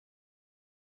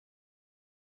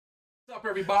What's up,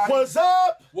 everybody? What's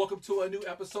up? Welcome to a new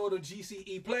episode of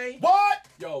GCE Play. What?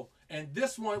 Yo, and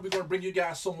this one we're going to bring you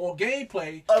guys some more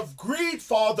gameplay of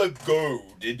Greedfall the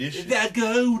Gold Edition. That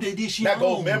Gold Edition. Not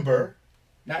Gold Member.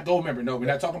 Not Gold Member, no. We're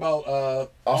not talking about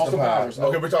Austin Powers. No.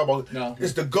 Okay, we're talking about... No.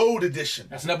 It's the Gold Edition.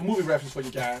 That's another movie reference for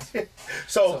you guys.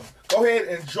 So, go ahead,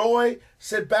 enjoy,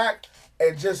 sit back,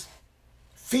 and just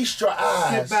feast your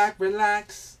eyes. Sit back,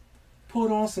 relax,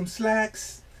 put on some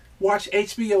slacks, watch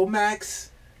HBO Max,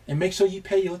 and make sure you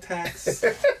pay your tax.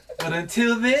 But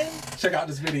until then, check out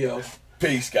this video.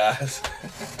 Peace, guys.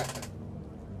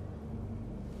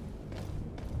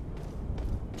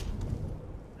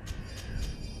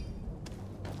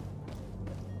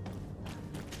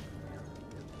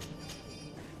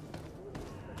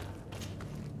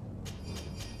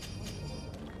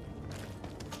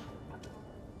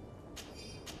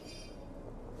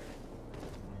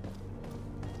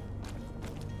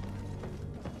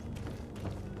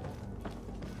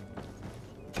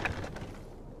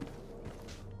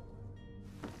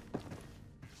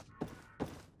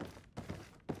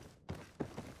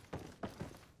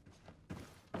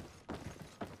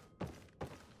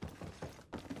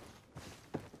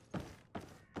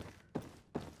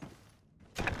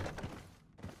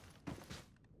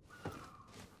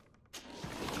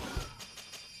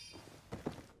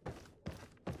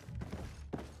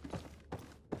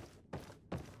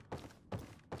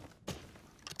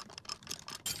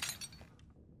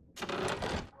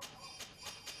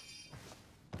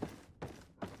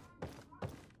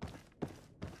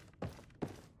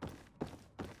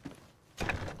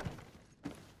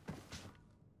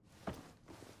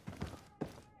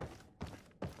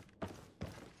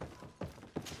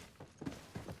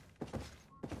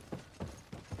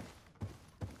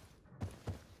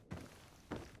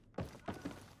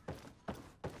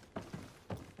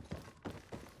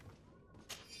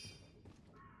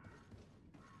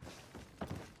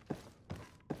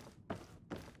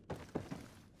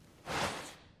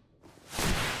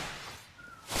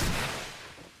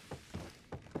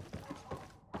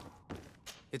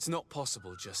 It's not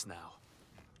possible just now.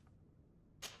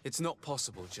 It's not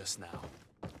possible just now.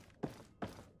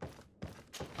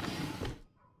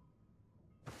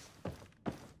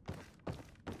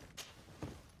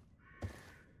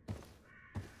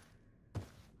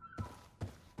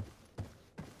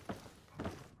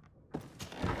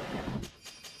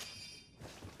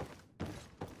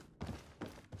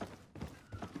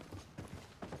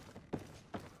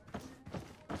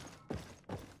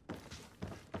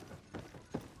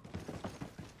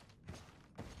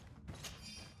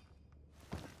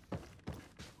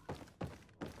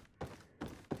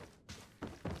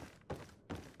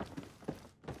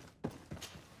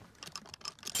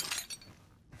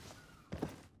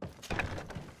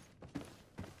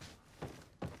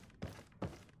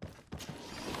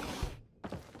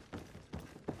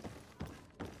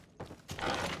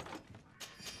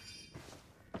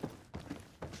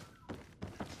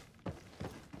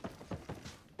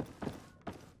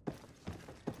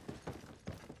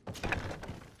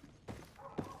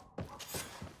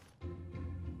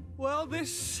 Well,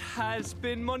 this has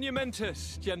been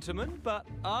monumentous, gentlemen, but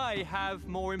I have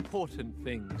more important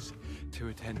things to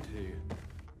attend to.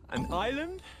 An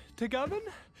island to govern,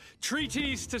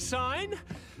 treaties to sign,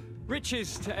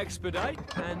 riches to expedite,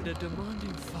 and a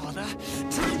demanding father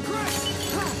to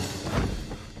impress!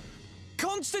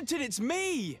 Constantine, it's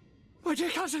me! My dear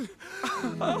cousin!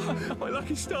 Oh, my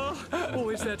lucky star!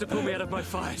 Always there to pull me out of my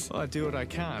fires. Well, I do what I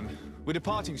can. We're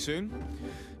departing soon.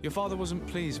 Your father wasn't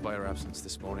pleased by your absence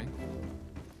this morning.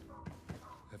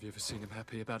 Have you ever seen him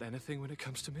happy about anything when it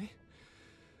comes to me?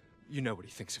 You know what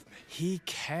he thinks of me. He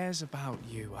cares about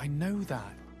you, I know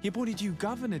that. He appointed you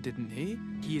governor, didn't he?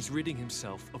 He is ridding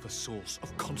himself of a source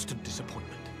of constant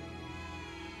disappointment.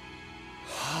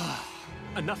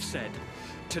 Enough said.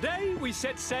 Today we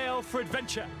set sail for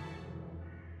adventure.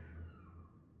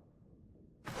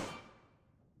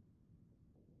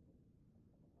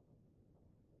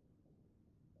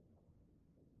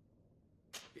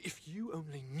 If you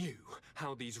only knew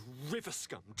how these river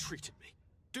scum treated me.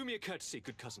 Do me a courtesy,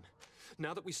 good cousin.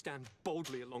 Now that we stand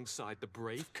boldly alongside the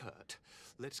brave Kurt,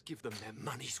 let's give them their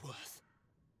money's worth.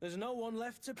 There's no one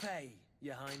left to pay,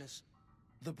 Your Highness.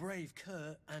 The brave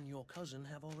Kurt and your cousin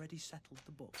have already settled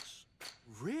the books.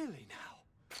 Really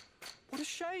now? What a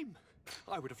shame.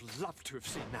 I would have loved to have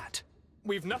seen that.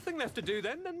 We've nothing left to do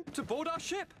then than to board our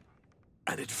ship.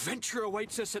 An adventure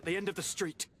awaits us at the end of the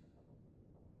street.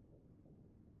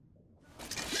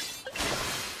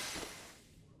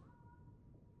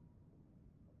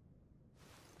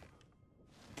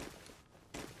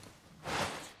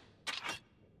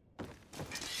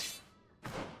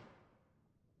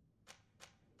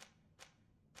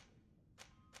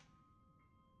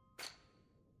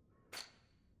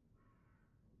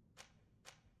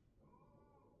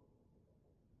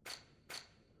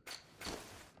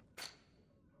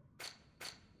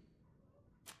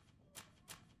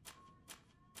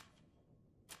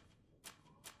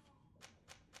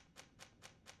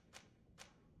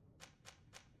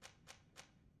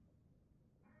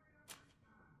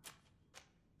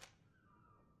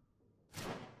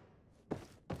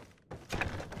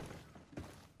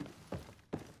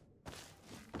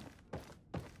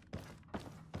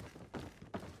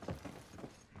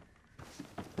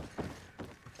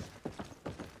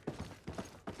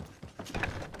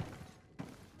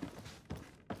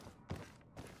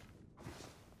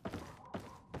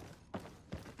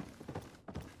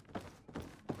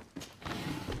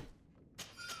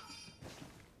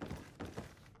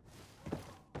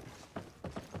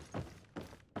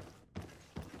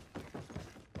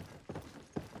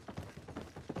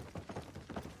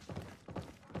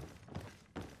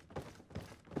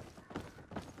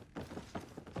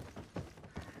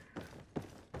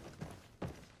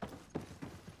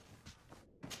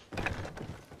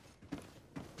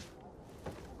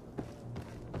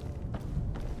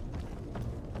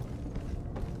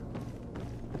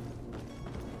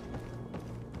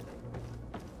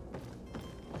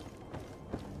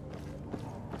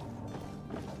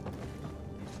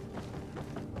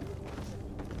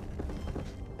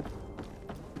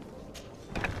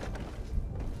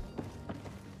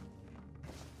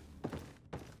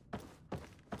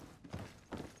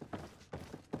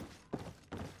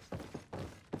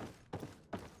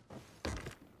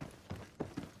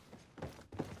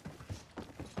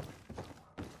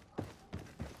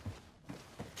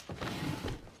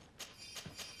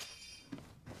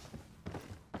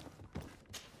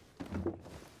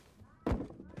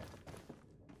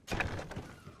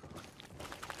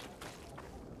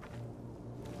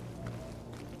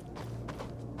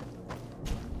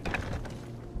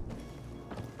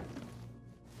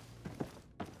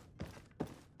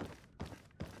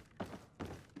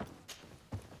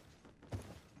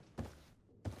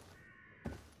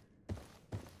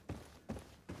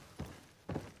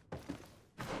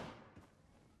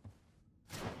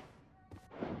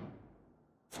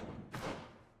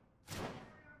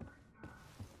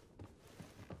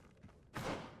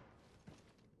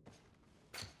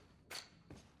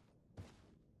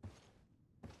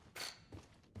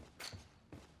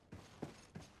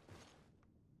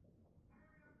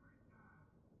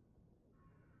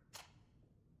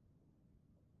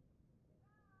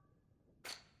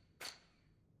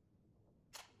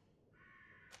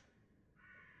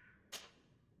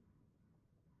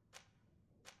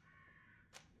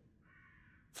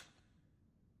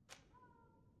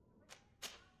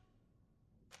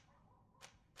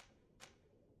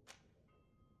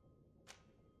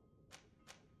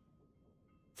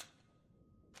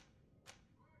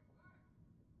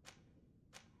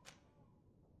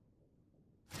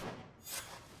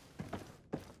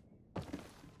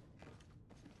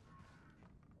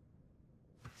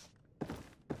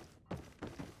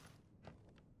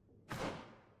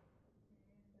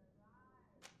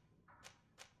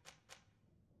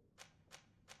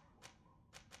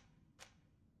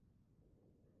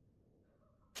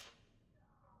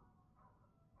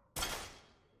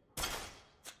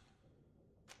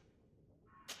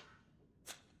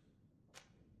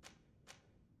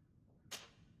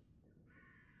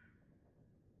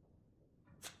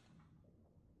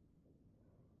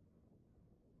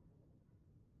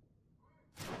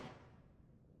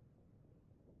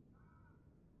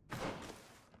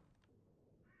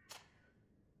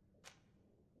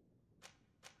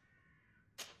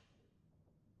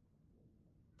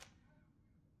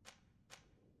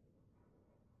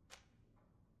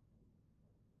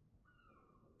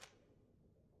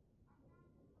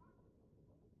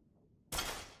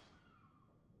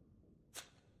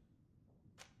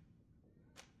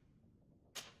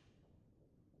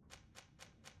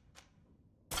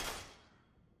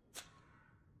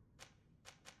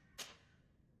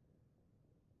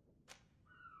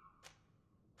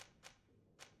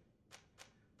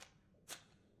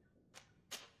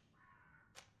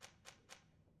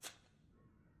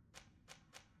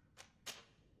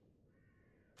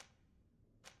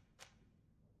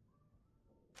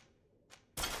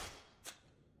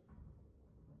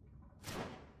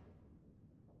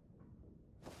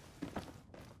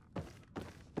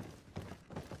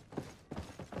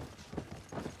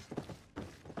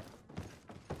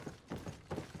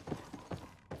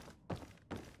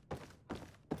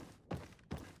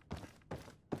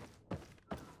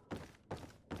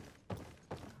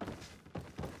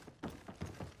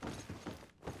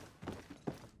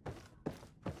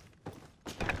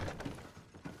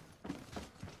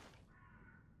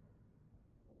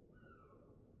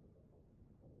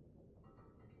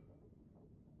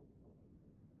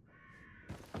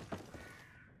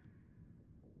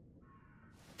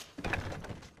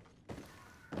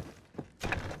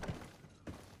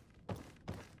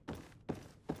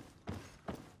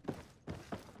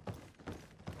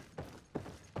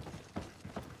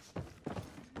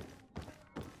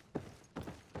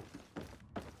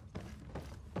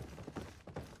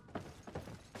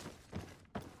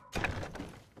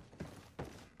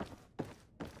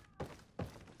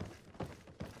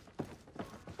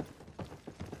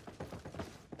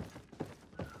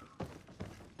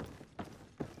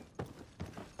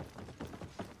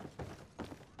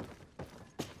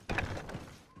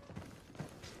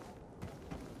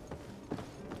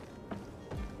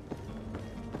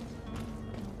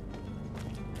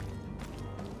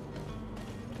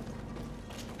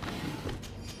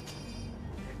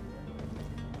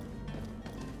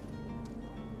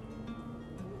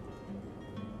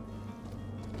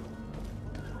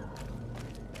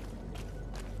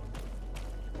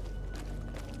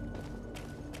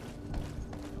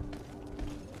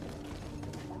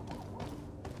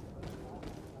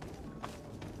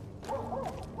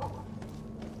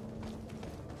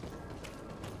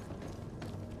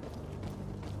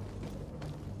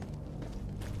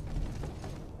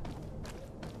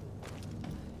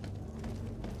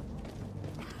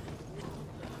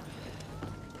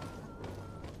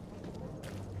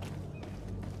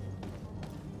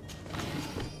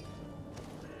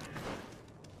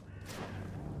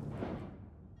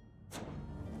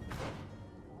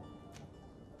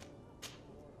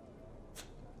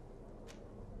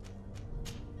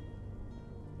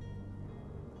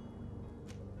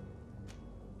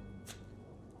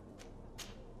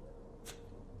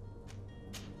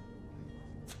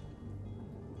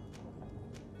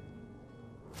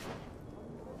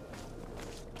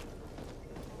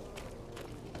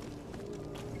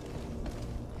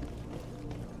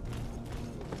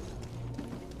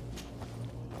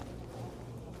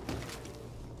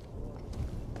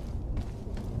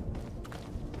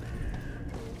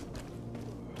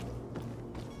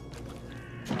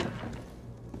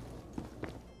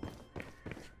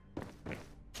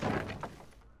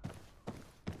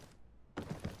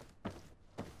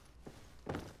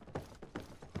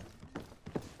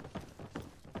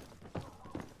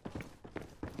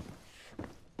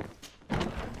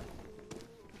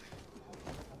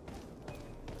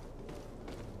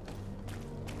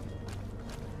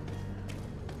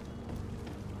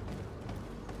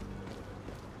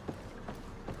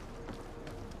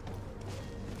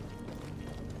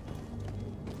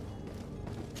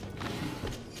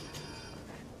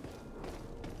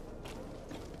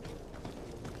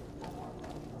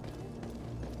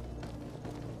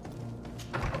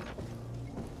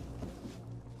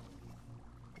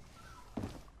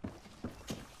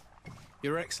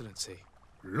 Your Excellency.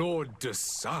 Lord de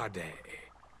Sade,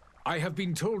 I have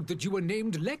been told that you were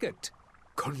named legate.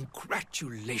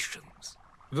 Congratulations.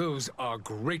 Those are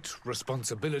great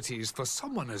responsibilities for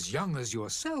someone as young as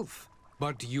yourself.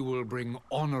 But you will bring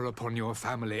honor upon your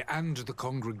family and the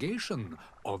congregation.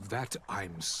 Of that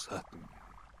I'm certain.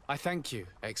 I thank you,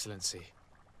 Excellency.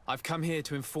 I've come here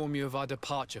to inform you of our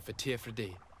departure for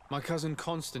Tirfredi. My cousin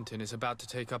Constantine is about to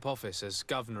take up office as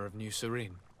governor of New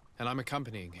Serene, and I'm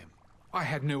accompanying him. I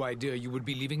had no idea you would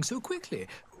be leaving so quickly.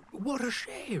 What a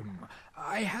shame.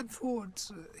 I had thought...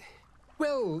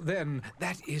 Well, then,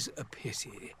 that is a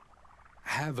pity.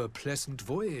 Have a pleasant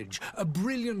voyage. A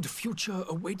brilliant future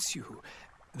awaits you.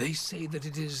 They say that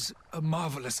it is a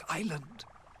marvelous island.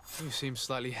 You seem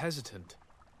slightly hesitant.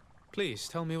 Please,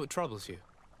 tell me what troubles you.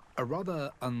 A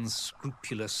rather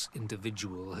unscrupulous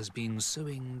individual has been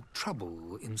sowing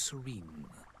trouble in Serene.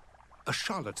 A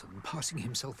charlatan passing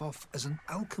himself off as an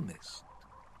alchemist.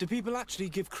 Do people actually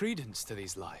give credence to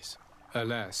these lies?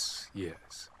 Alas,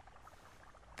 yes.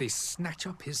 They snatch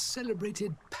up his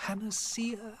celebrated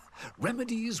panacea.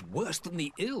 Remedies worse than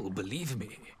the ill, believe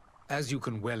me. As you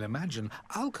can well imagine,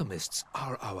 alchemists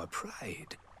are our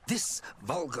pride. This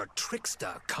vulgar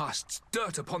trickster casts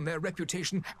dirt upon their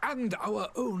reputation and our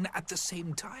own at the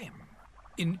same time.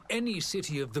 In any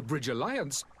city of the Bridge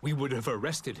Alliance, we would have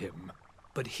arrested him.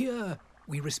 But here,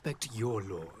 we respect your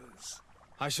laws.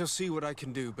 I shall see what I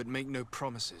can do, but make no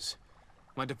promises.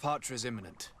 My departure is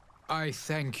imminent. I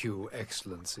thank you,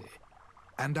 Excellency.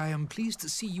 And I am pleased to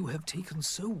see you have taken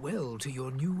so well to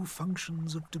your new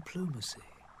functions of diplomacy.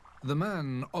 The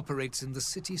man operates in the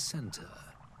city center.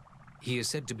 He is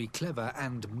said to be clever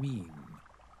and mean.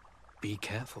 Be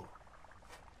careful.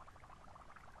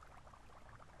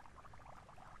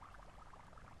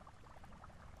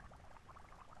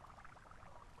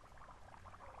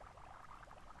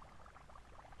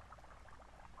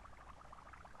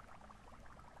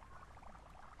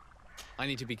 I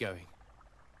need to be going.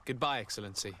 Goodbye,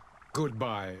 Excellency.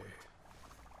 Goodbye.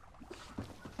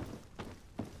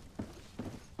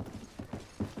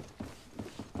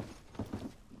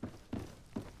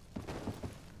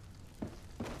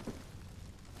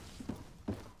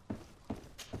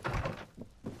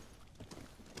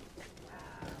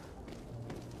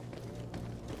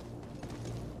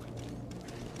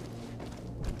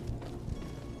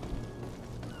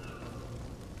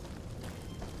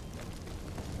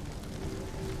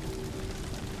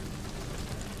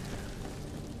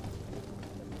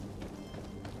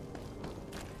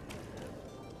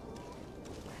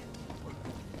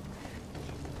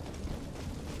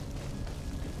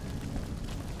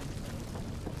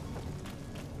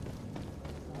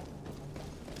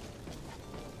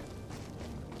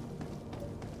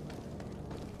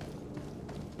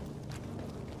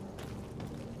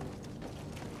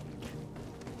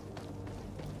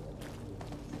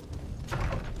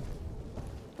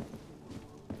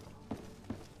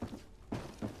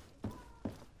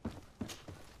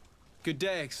 Good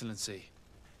day, Excellency.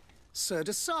 Sir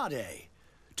de Sade,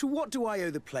 to what do I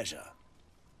owe the pleasure?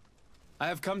 I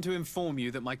have come to inform you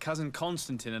that my cousin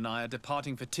Constantine and I are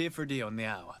departing for Tirfredi on the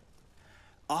hour.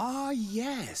 Ah,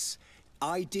 yes.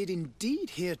 I did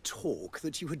indeed hear talk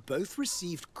that you had both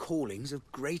received callings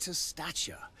of greater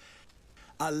stature.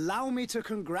 Allow me to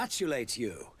congratulate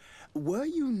you. Were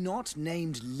you not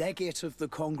named legate of the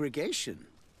congregation?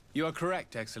 You are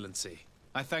correct, Excellency.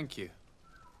 I thank you.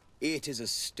 It is a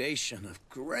station of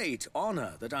great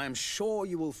honor that I am sure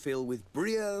you will fill with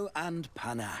brio and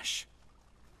panache.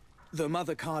 The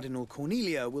Mother Cardinal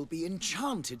Cornelia will be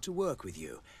enchanted to work with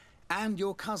you, and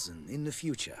your cousin in the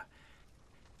future.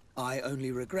 I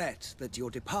only regret that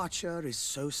your departure is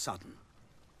so sudden.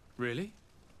 Really?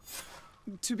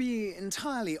 To be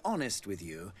entirely honest with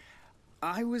you,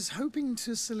 I was hoping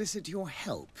to solicit your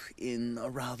help in a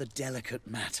rather delicate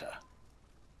matter.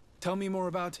 Tell me more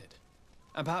about it.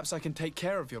 And perhaps I can take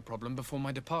care of your problem before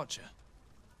my departure.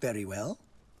 Very well.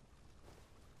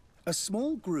 A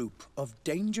small group of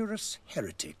dangerous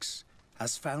heretics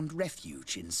has found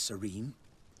refuge in Serene.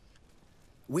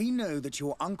 We know that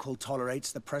your uncle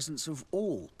tolerates the presence of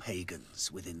all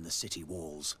pagans within the city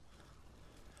walls.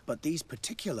 But these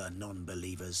particular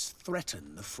non-believers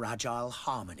threaten the fragile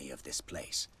harmony of this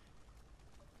place.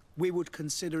 We would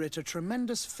consider it a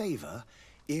tremendous favor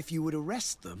if you would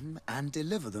arrest them and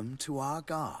deliver them to our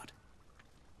guard.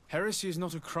 Heresy is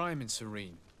not a crime in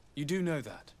Serene. You do know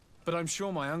that. But I'm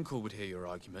sure my uncle would hear your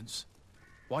arguments.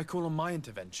 Why call on my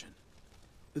intervention?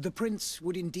 The prince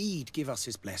would indeed give us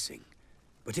his blessing,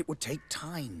 but it would take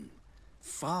time.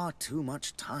 Far too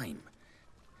much time.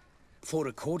 For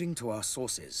according to our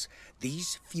sources,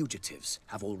 these fugitives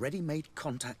have already made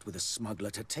contact with a smuggler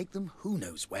to take them who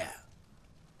knows where.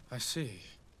 I see.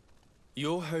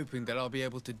 You're hoping that I'll be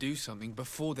able to do something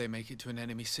before they make it to an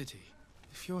enemy city.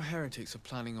 If your heretics are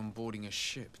planning on boarding a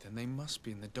ship, then they must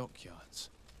be in the dockyards.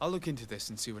 I'll look into this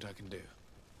and see what I can do.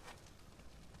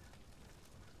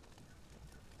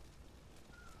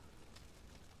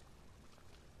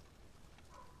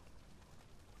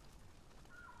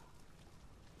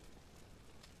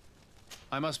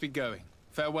 I must be going.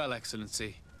 Farewell,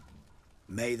 Excellency.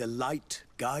 May the light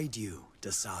guide you,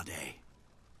 Dasade.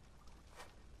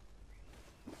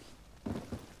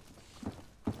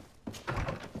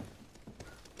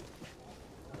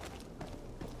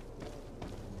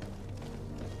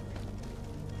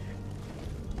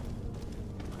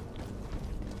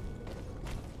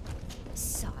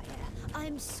 Sire,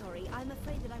 I'm sorry. I'm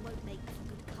afraid that I won't make for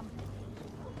good company.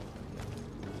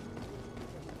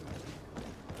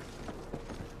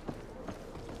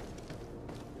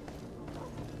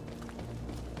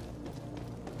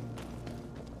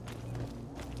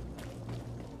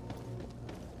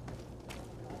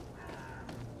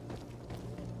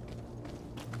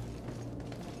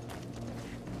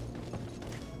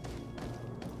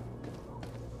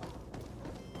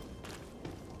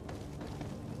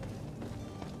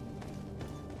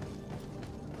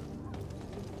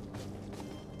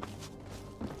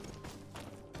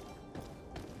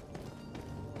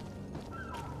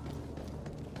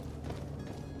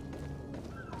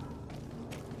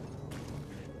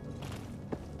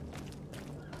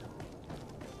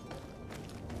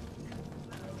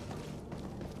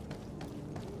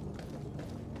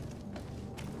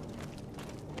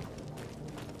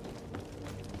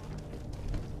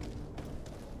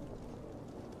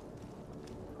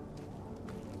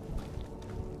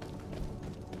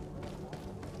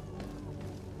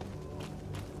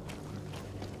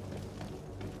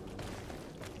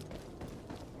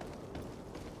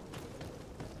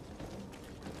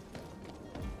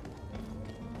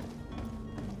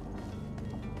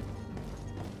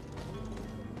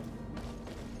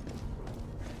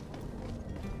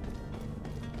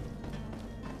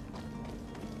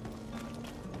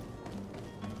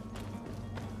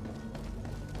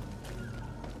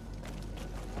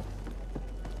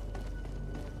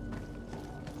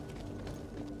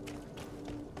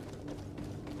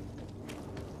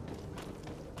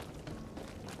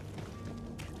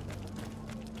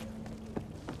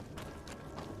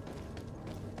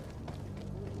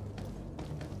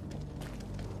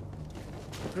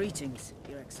 Greetings,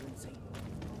 Your Excellency.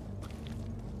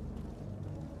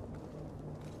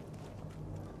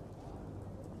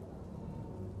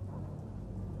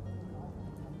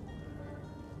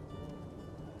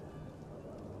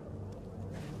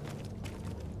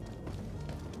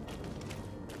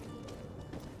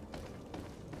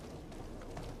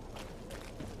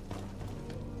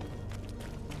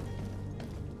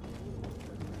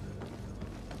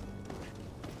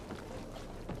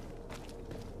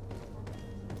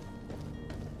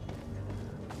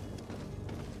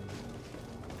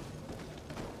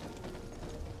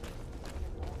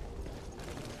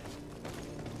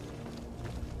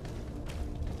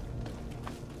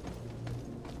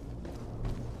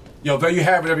 Yo, there you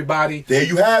have it, everybody. There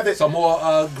you have it. Some more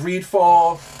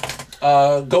Greedfall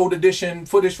Gold Edition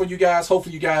footage for you guys.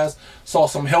 Hopefully, you guys saw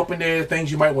some help in there,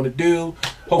 things you might want to do.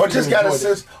 Or just got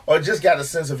a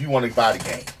sense, if you want to buy the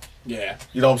game. Yeah,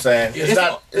 you know what I'm saying.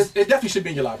 It definitely should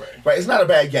be in your library. Right, it's not a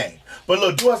bad game. But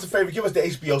look, do us a favor. Give us the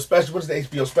HBO special. What is the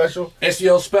HBO special?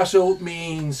 HBO special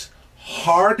means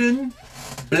hardened,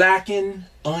 blackened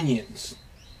onions.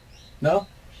 No,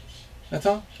 that's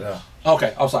all. No.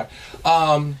 Okay, I'm sorry.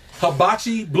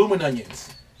 Hibachi blooming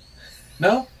onions.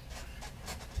 No?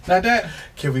 Not that?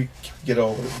 Can we get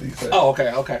over it, please? Oh,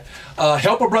 okay.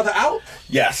 Help a brother out?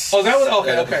 Yes. Oh, that was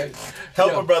okay.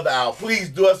 Help a brother out. Please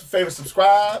do us a favor,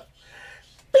 subscribe.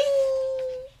 Bing.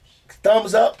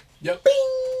 Thumbs up. Yep.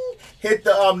 Bing. Hit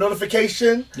the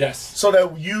notification. Yes. So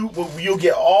that you'll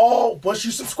get all, once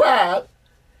you subscribe,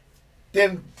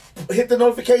 then hit the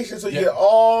notification so you get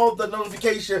all the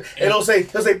notification. And it'll say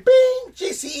bing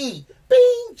GCE.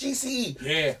 Bing GCE.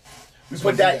 Yeah. We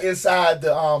put that inside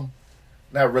the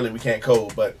not really, we can't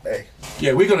code, but hey.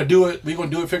 Yeah, we're gonna do it. We're gonna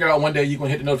do it. Figure out one day you're gonna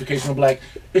hit the notification and be like,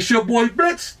 it's your boy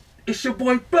Blitz. It's your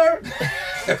boy Blur.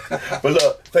 But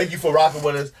look, thank you for rocking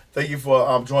with us. Thank you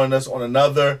for joining us on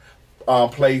another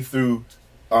playthrough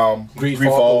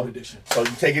Greedfall Gold Edition. So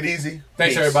you take it easy.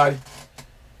 Thanks everybody.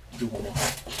 Do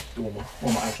one more.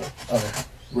 One more outro. Okay.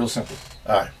 Real simple.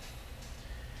 All right.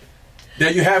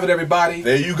 There you have it, everybody.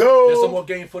 There you go. There's some more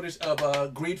game footage of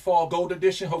Greedfall Gold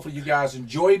Edition. Hopefully you guys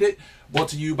enjoyed it. Brought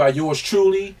to you by yours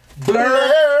truly,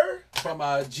 Blur, from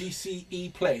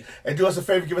GCE Play. And do us a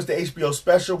favor, give us the HBO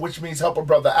special, which means help a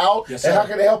brother out. Yes, and sir. how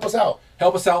can they help us out?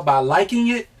 Help us out by liking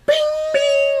it. Bing,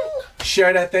 bing.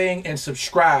 Share that thing and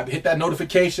subscribe. Hit that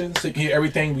notification so you can hear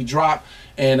everything we drop.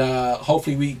 And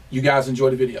hopefully you guys enjoy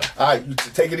the video. All right, you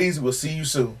take it easy. We'll see you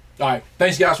soon. All right.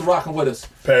 Thanks, guys, for rocking with us.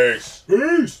 Peace.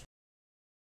 Peace.